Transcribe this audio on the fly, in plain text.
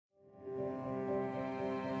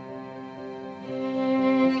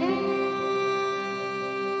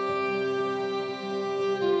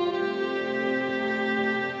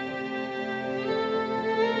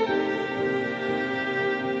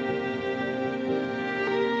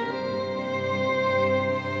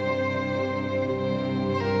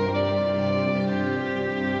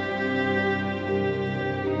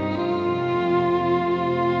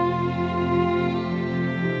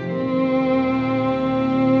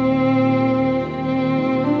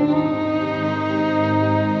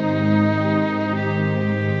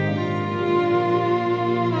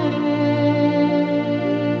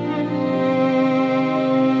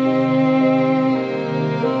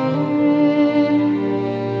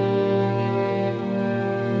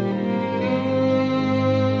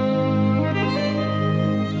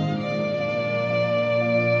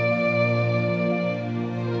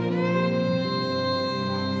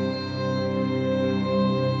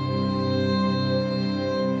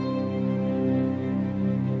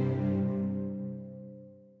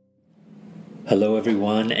Hello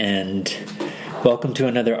everyone, and welcome to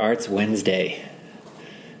another Arts Wednesday.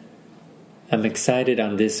 I'm excited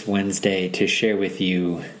on this Wednesday to share with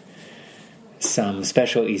you some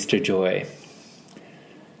special Easter joy.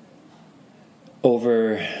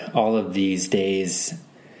 Over all of these days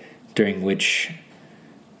during which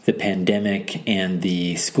the pandemic and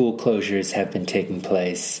the school closures have been taking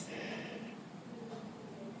place,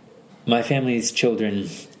 my family's children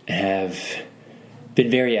have been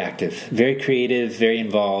very active, very creative, very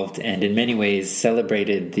involved, and in many ways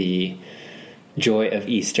celebrated the joy of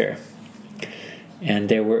Easter. And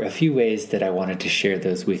there were a few ways that I wanted to share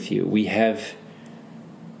those with you. We have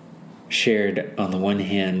shared, on the one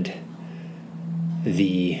hand,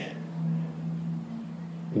 the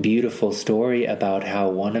beautiful story about how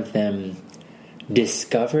one of them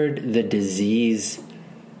discovered the disease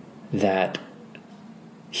that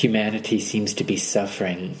humanity seems to be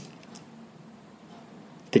suffering,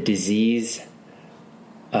 the disease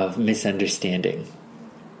of misunderstanding.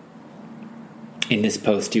 In this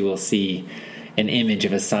post, you will see an image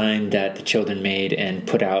of a sign that the children made and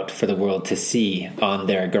put out for the world to see on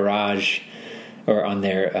their garage or on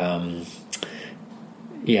their,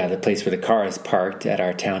 the place where the car is parked at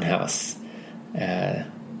our townhouse.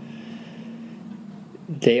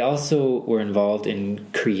 They also were involved in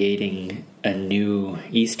creating a new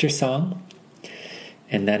Easter song,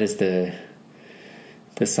 and that is the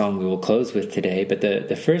song we will close with today. But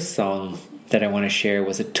the first song that I want to share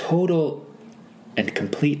was a total and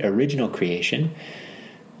complete original creation,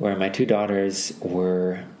 where my two daughters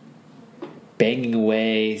were banging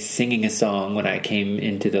away, singing a song when I came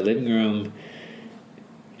into the living room,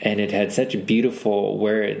 and it had such beautiful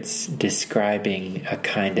words describing a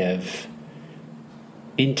kind of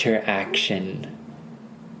interaction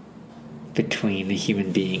between the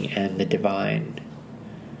human being and the divine.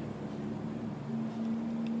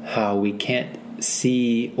 How we can't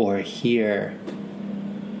see or hear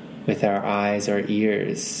with our eyes or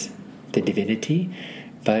ears the divinity,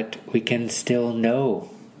 but we can still know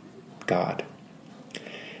God.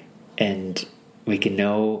 And we can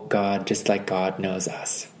know God just like God knows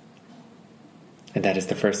us. And that is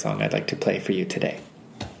the first song I'd like to play for you today.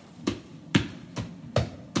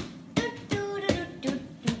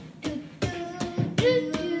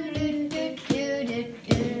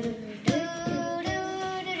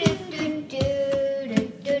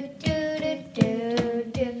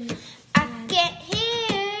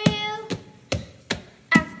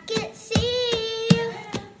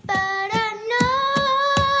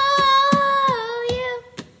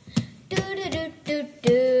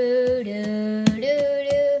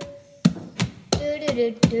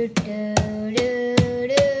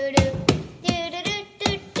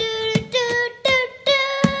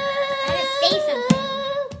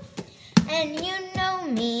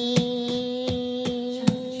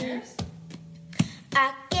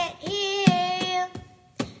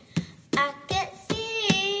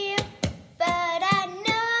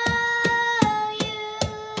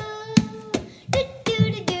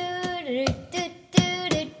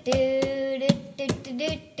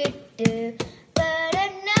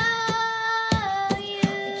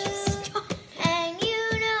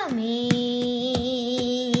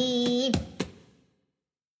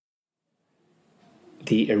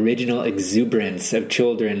 The original exuberance of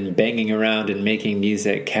children banging around and making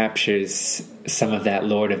music captures some of that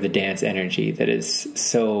Lord of the Dance energy that is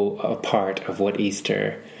so a part of what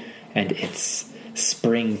Easter and its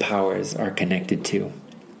spring powers are connected to.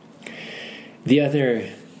 The other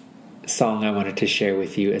song I wanted to share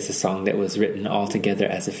with you is a song that was written all together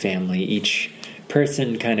as a family, each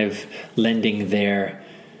person kind of lending their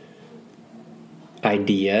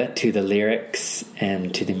idea to the lyrics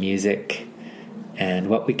and to the music. And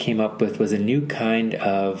what we came up with was a new kind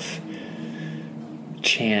of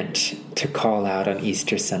chant to call out on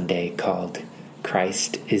Easter Sunday called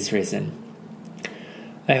Christ is Risen.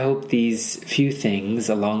 I hope these few things,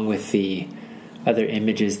 along with the other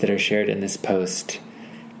images that are shared in this post,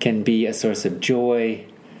 can be a source of joy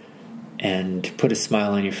and put a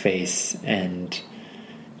smile on your face and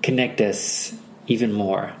connect us even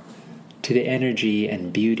more to the energy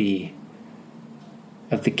and beauty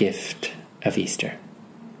of the gift of Easter.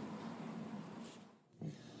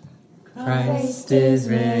 Christ is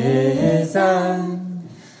risen,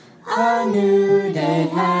 a new day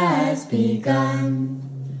has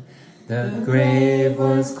begun. The grave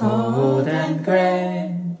was cold and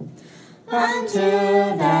gray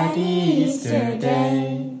until that Easter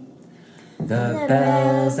day. The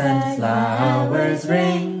bells and flowers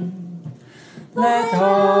ring, let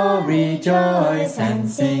all rejoice and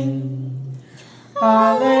sing.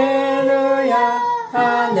 Alleluia,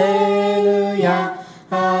 alleluia,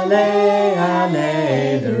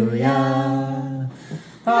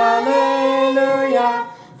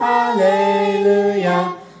 Alleluia,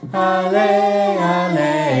 Alleluia.